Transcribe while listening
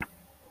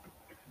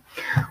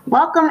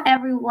Welcome,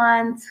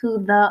 everyone, to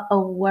the A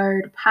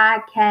Word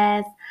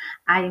podcast.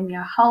 I am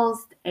your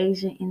host,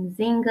 Asia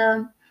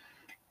Nzinga.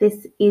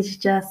 This is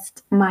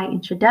just my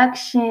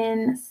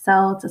introduction.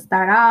 So, to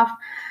start off,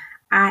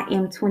 I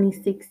am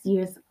 26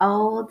 years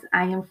old.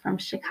 I am from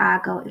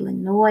Chicago,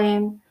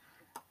 Illinois.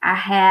 I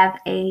have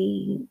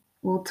two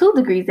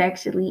degrees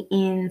actually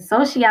in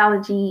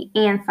sociology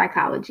and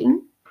psychology.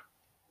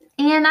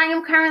 And I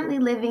am currently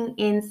living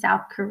in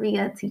South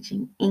Korea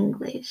teaching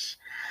English.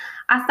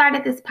 I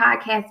started this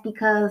podcast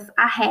because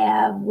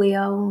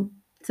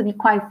to be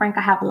quite frank,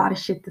 I have a lot of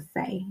shit to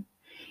say.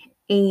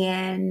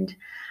 And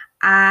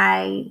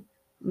I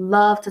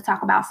love to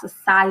talk about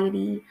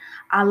society.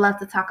 I love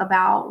to talk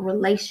about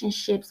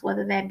relationships,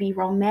 whether that be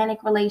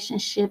romantic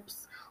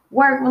relationships,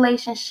 work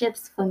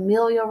relationships,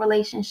 familial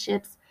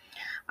relationships.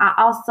 I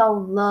also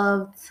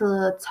love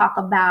to talk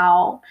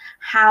about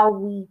how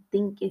we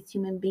think as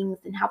human beings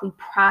and how we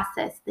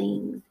process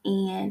things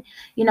and,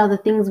 the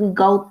things we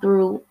go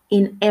through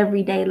in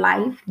everyday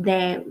life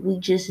that we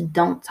just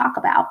don't talk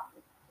about.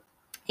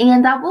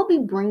 And I will be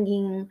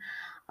bringing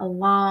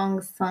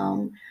along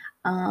some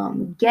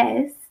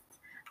guests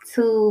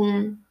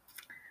to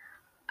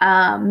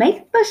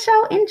make the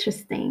show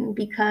interesting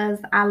because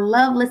I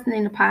love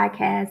listening to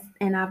podcasts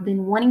and I've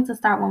been wanting to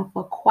start one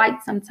for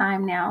quite some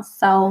time now.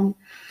 So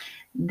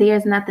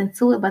there's nothing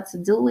to it but to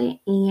do it.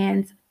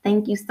 And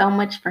thank you so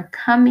much for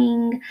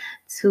coming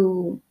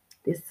to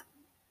this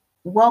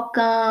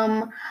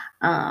welcome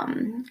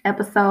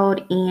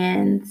episode.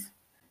 And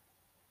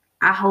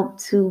I hope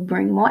to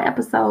bring more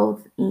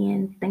episodes.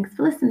 And thanks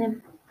for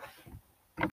listening.